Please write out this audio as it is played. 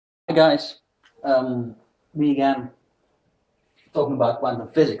Hi guys, we again talking about quantum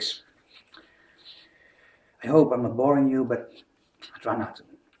physics. I hope I'm not boring you, but I try not to.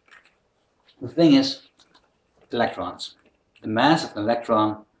 The thing is, electrons. The mass of an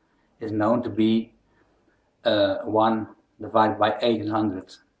electron is known to be 1 divided by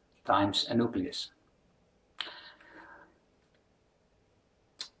 800 times a nucleus.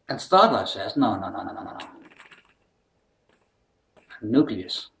 And Stardrive says, no. A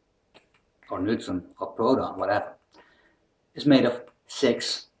nucleus, or neutron, or proton, whatever, is made of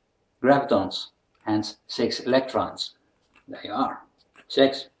 6 gravitons, hence 6 electrons. There you are,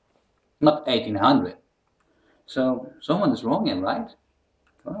 6, not 1800. So someone is wrong here, right?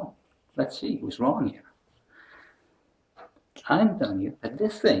 Well, let's see who's wrong here. I'm telling you that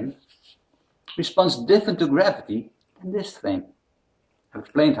this thing responds different to gravity than this thing. I've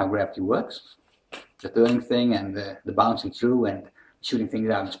explained how gravity works, the turning thing and the bouncing through and shooting things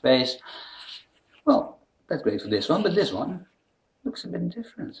out in space. Well, that's great for this one, but this one looks a bit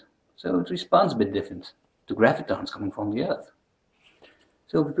different. So it responds a bit different to gravitons coming from the Earth.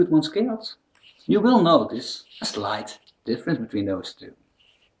 So if we put on scales, you will notice a slight difference between those two.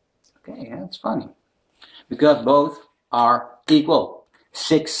 Okay, that's funny. Because both are equal.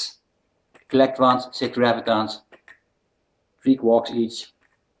 6 electrons, 6 gravitons, 3 quarks each,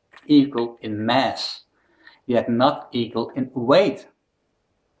 equal in mass, yet not equal in weight.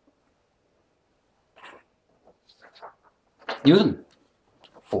 Newton,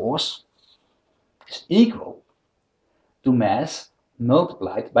 force is equal to mass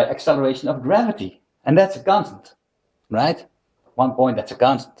multiplied by acceleration of gravity. And that's a constant, right? 1 point, that's a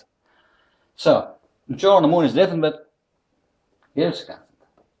constant. So, I'm sure on the moon is different, but here's a constant.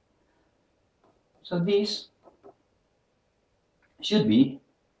 So these should be,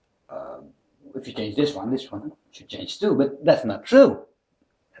 if you change this one should change too, but that's not true.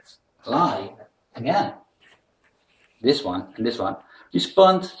 That's a lie. Again, this one and this one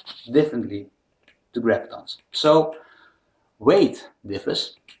respond differently to gravitons. So weight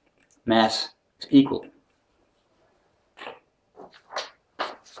differs, mass is equal.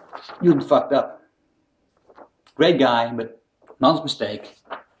 Newton fucked up. Great guy, but nonsense mistake.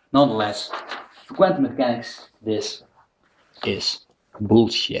 Nonetheless, for quantum mechanics, this is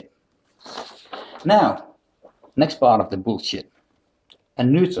bullshit. Now, next part of the bullshit. A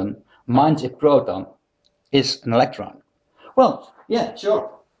neutron minus a proton is an electron. Well, yeah, sure.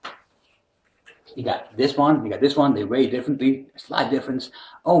 You got this one, they weigh differently, a slight difference.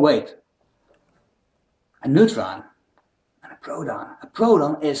 Oh wait, a neutron and a proton. A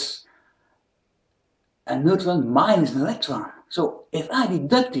proton is a neutron minus an electron. So if I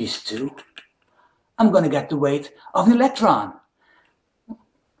deduct these two, I'm going to get the weight of the electron.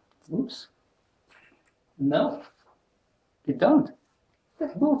 Oops. No, you don't.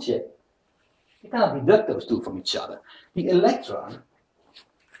 That's bullshit. You cannot deduct those two from each other. The electron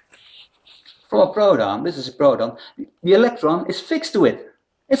from a proton, this is a proton, the electron is fixed to it.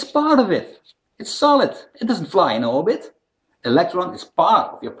 It's part of it. It's solid. It doesn't fly in orbit. Electron is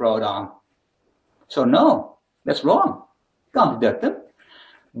part of your proton. So no, that's wrong. You can't deduct them.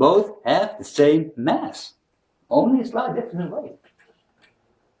 Both have the same mass, only a slight difference in weight.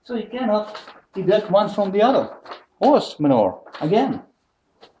 So you cannot deduct one from the other. Horse manure, again.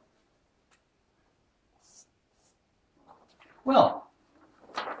 Well,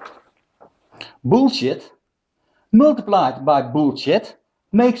 bullshit multiplied by bullshit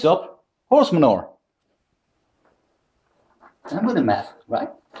makes up horse manure. I'm good at math,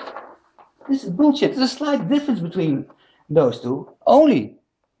 right? This is bullshit. There's a slight difference between those two, only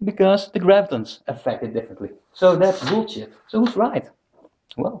because the gravitons affect it differently. So that's bullshit. So who's right?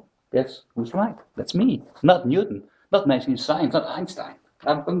 Well, guess who's right? That's me, not Newton, not mentioning science, not Einstein.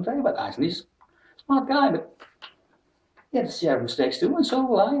 I'm going to tell you about Einstein. He's a smart guy, but he had to share mistakes too, and so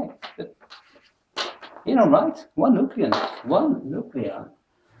will I. But, you know, right? One nucleon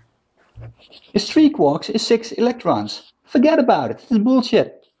is 3 quarks, is 6 electrons. Forget about it. This is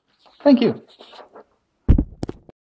bullshit. Thank you.